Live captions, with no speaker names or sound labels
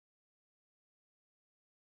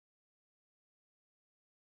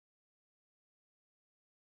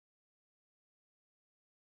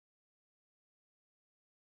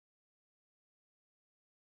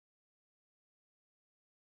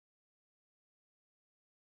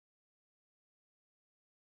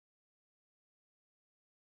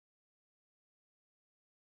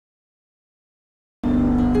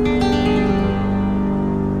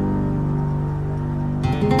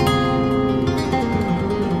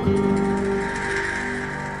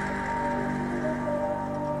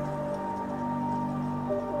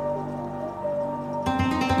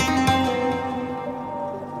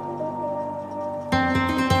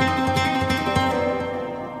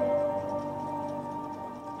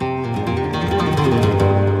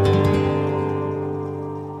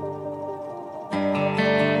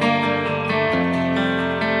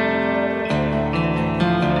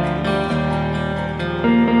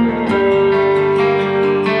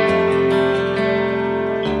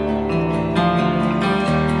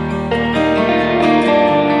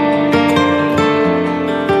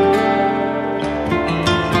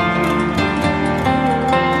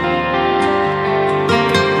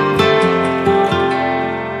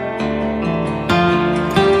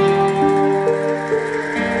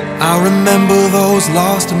remember those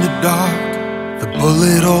lost in the dark, the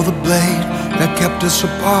bullet or the blade that kept us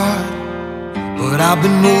apart. But I've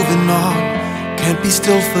been moving on, can't be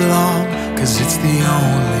still for long, 'cause it's the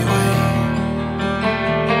only way.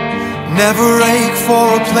 Never ache for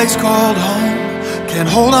a place called home, can't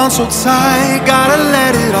hold on so tight, gotta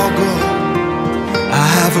let it all go. I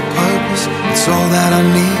have a purpose, it's all that I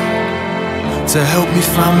need to help me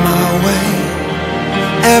find my way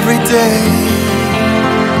every day.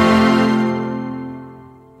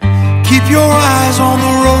 Keep your eyes on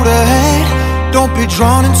the road ahead, don't be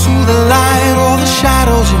drawn into the light or the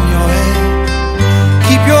shadows in your head.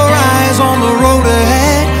 Keep your eyes on the road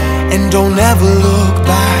ahead, and don't ever look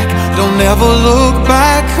back, don't ever look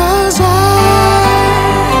back, 'cause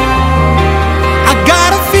I got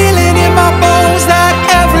a feeling in my bones that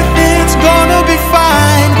everything's gonna be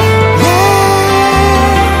fine.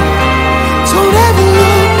 Yeah, don't ever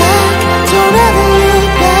look back, don't ever look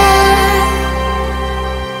back.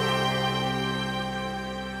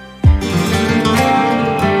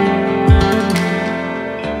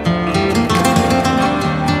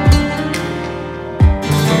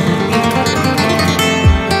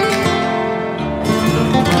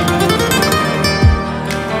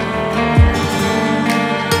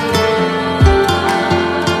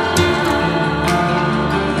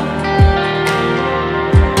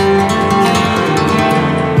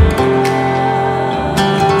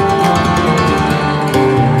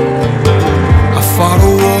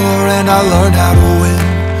 I learned how to win,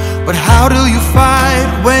 but how do you fight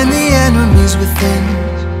when the enemy's within?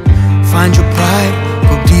 Find your pride,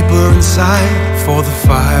 go deeper inside, for the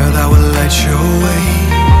fire that will light your way.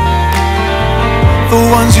 The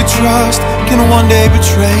ones you trust can one day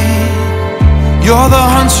betray. You're the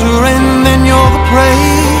hunter and then you're the prey.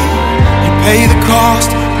 You pay the cost,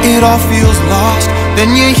 it all feels lost, then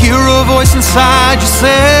you hear a voice inside you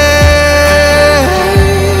say,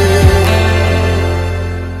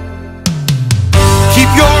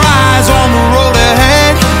 keep your eyes on the road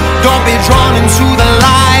ahead, don't be drawn into the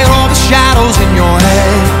light or the shadows in your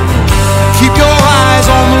head. Keep your eyes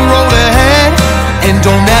on the road ahead, and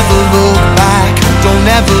don't ever look back, don't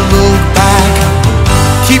ever look back.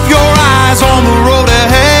 Keep your eyes on the road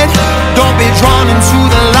ahead, don't be drawn into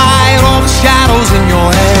the light or the shadows in your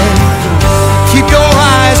head. Keep your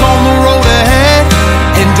eyes on the road ahead,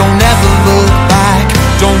 and don't ever look back,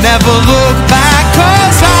 don't ever look back,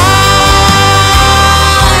 'cause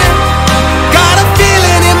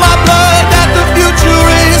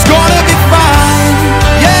is gonna be fine.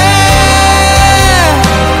 Yeah,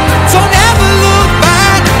 don't ever look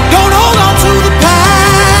back, don't hold on to the past.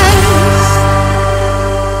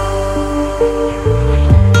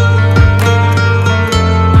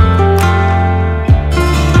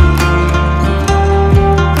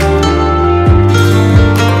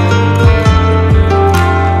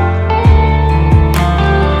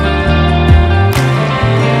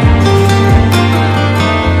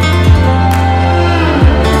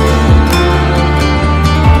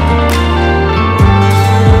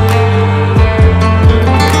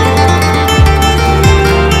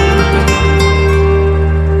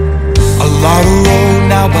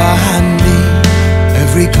 Behind me,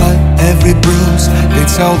 every cut, every bruise, they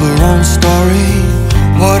tell their own story.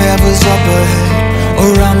 Whatever's up ahead,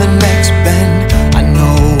 around the next bend, I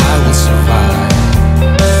know I will survive.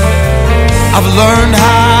 I've learned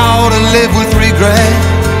how to live with regret.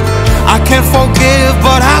 I can't forgive,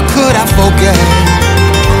 but how could I forget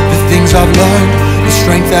the things I've learned, the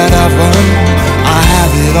strength that I've earned? I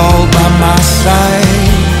have it all by my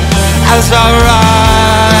side as I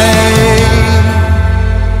ride.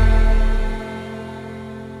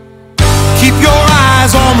 Keep your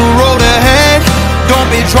eyes on the road ahead, don't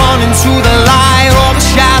be drawn into the light or the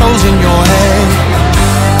shadows in your head.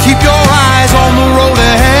 Keep your eyes on the road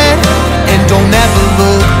ahead, and don't ever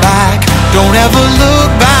look back, don't ever look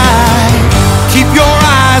back. Keep your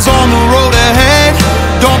eyes on the road ahead,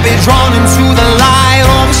 don't be drawn into the light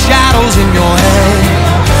or the shadows in your head.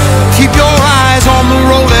 Keep your eyes on the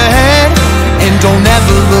road ahead, and don't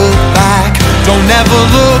ever look back, don't ever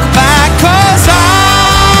look back.